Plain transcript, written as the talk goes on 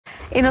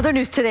In other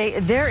news today,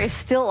 there is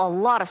still a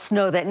lot of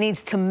snow that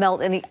needs to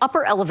melt in the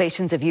upper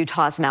elevations of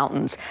Utah's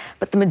mountains.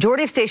 But the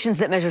majority of stations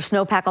that measure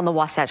snowpack on the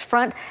Wasatch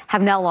Front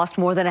have now lost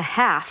more than a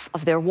half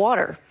of their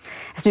water.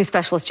 As news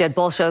specialist Jed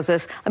Bull shows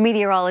us, a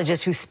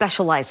meteorologist who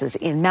specializes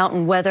in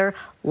mountain weather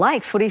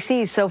likes what he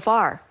sees so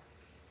far.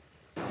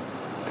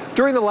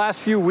 During the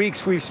last few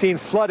weeks, we've seen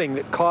flooding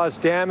that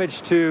caused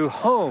damage to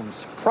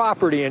homes,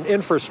 property, and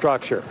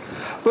infrastructure.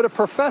 But a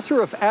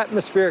professor of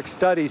atmospheric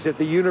studies at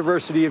the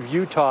University of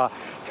Utah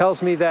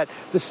tells me that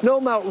the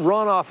snowmelt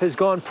runoff has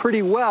gone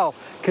pretty well,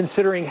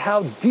 considering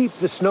how deep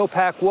the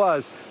snowpack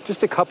was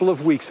just a couple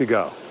of weeks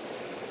ago.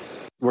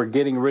 We're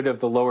getting rid of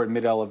the lower and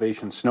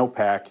mid-elevation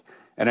snowpack,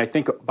 and I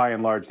think by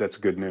and large that's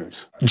good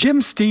news. Jim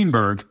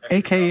Steenberg,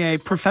 a.k.a.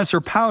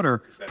 Professor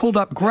Powder, pulled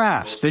up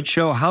graphs that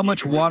show how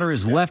much water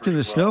is left in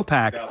the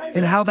snowpack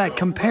and how that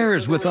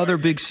compares with other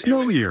big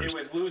snow years,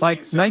 like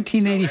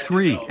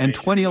 1983 and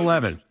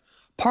 2011.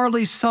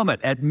 Parley's Summit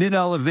at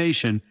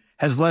mid-elevation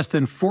has less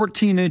than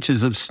 14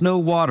 inches of snow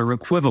water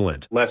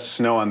equivalent. Less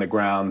snow on the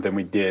ground than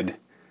we did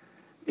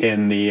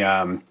in the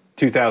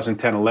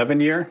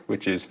 2010-11 year,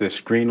 which is this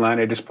green line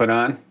I just put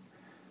on,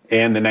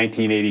 and the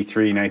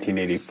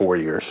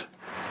 1983-1984 years.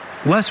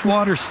 Less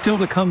water still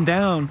to come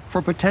down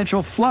for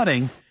potential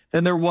flooding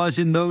than there was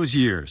in those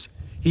years.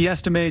 He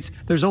estimates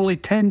there's only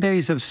 10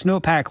 days of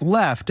snowpack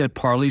left at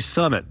Parley's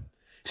Summit.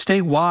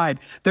 Statewide,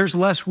 there's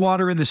less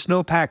water in the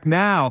snowpack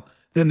now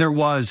than there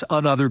was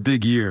on other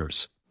big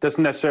years.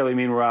 Doesn't necessarily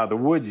mean we're out of the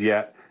woods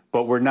yet,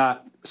 but we're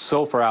not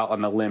so far out on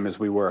the limb as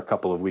we were a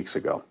couple of weeks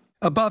ago.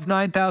 Above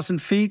 9,000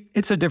 feet,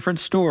 it's a different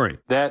story.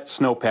 That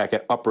snowpack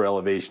at upper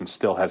elevation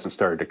still hasn't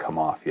started to come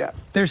off yet.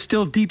 There's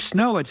still deep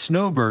snow at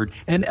Snowbird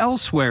and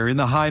elsewhere in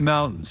the high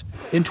mountains.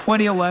 In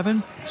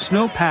 2011,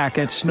 snowpack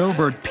at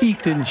Snowbird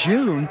peaked in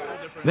June,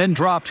 then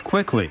dropped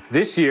quickly.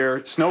 This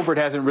year, Snowbird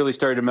hasn't really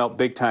started to melt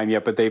big time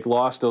yet, but they've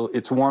lost,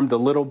 it's warmed a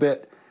little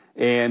bit,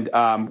 and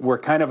we're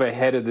kind of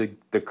ahead of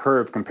the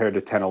curve compared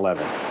to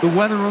 10-11. The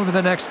weather over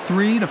the next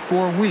 3 to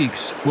 4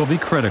 weeks will be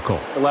critical.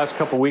 The last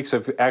couple of weeks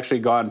have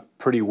actually gone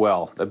pretty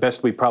well, the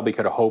best we probably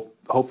could have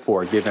hoped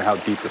for given how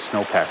deep the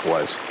snowpack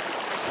was.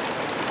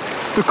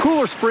 The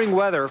cooler spring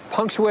weather,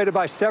 punctuated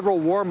by several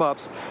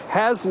warm-ups,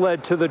 has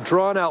led to the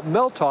drawn-out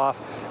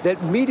melt-off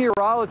that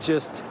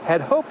meteorologists had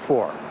hoped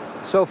for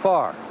so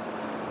far.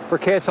 For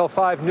KSL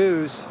 5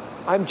 News,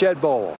 I'm Jed Bull.